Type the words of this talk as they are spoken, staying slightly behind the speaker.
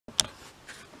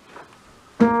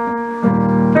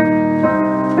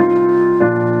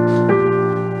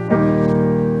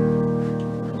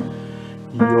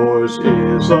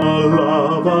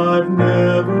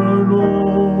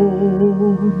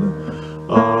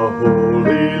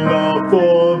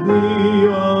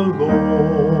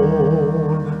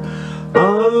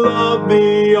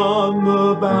beyond the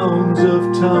bounds of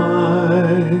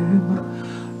time,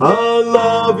 a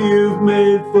love you've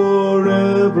made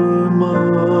forever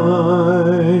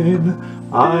mine.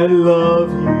 I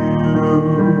love you.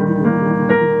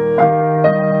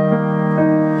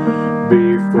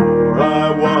 Before I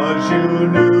was, you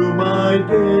knew my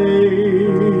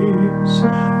days,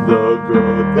 the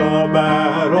good, the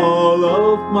bad, all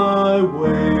of my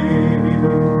ways,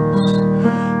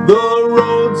 the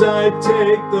roads I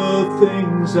take, the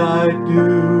things I do,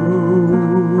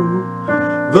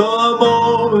 the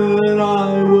moment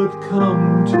I would come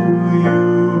to you.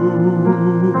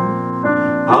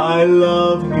 I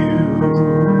love you,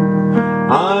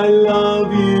 I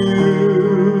love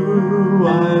you,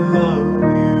 I love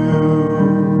you.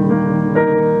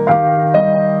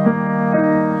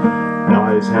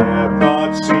 Eyes have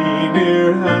not seen,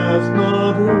 ear has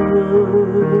not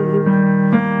heard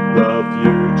the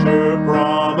future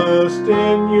promised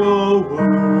in your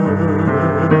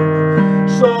word.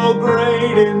 So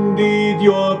great indeed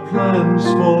your plans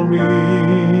for me,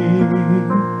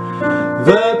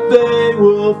 that they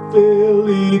will fill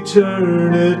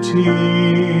eternity.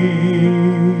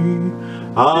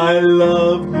 I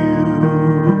love you.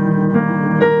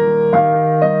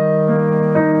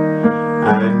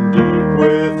 And deep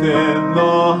within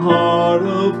the heart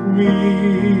of me,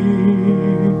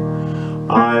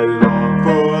 I long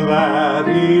for that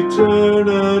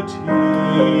eternity,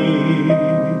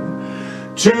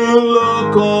 to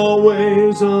look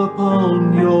always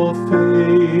upon your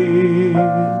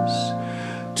face,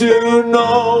 to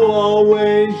know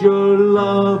always your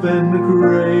love and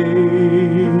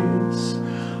grace.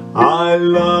 I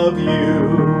love you,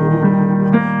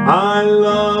 I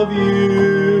love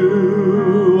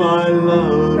you, I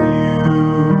love you.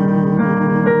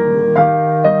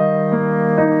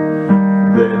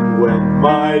 Then when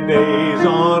my days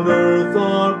on earth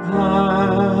are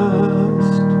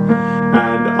past,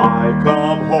 and I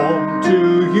come home to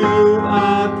you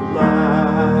at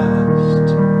last,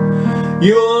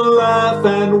 you'll laugh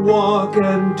and walk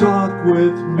and talk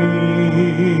with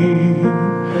me,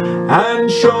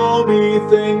 and show me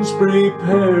things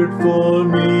prepared for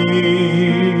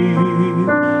me.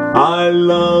 I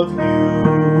love you.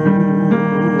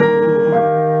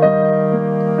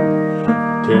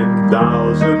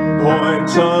 10,000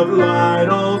 points of light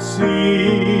I'll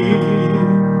see,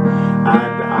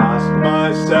 and ask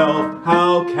myself,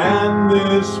 how can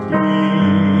this be?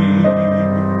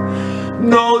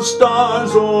 No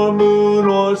stars or moon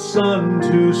or sun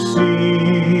to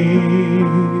see,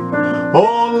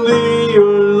 only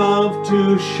your love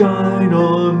to shine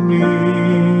on me.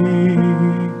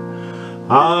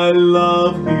 I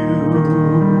love you,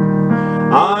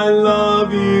 I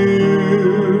love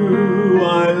you,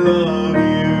 I love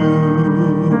you.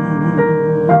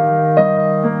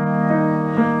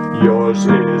 Yours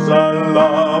is a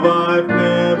love I've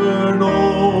never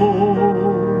known,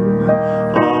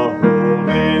 a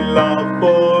holy love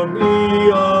for me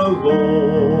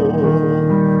alone,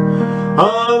 a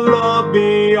love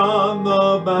beyond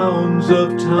the bounds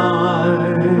of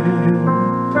time,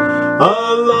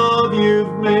 a love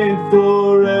you've made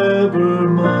forever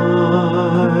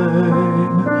mine.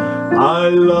 I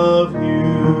love you,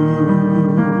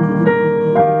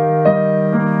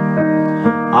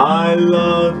 I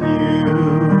love you,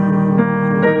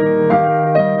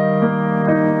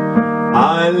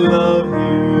 I love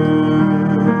you,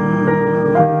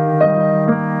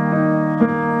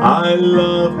 I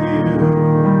love you,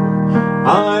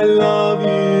 I love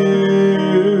you,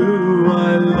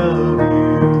 I love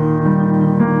you,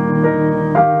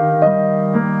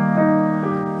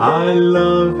 I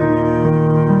love you,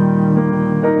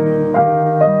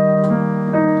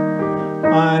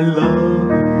 I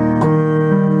love you.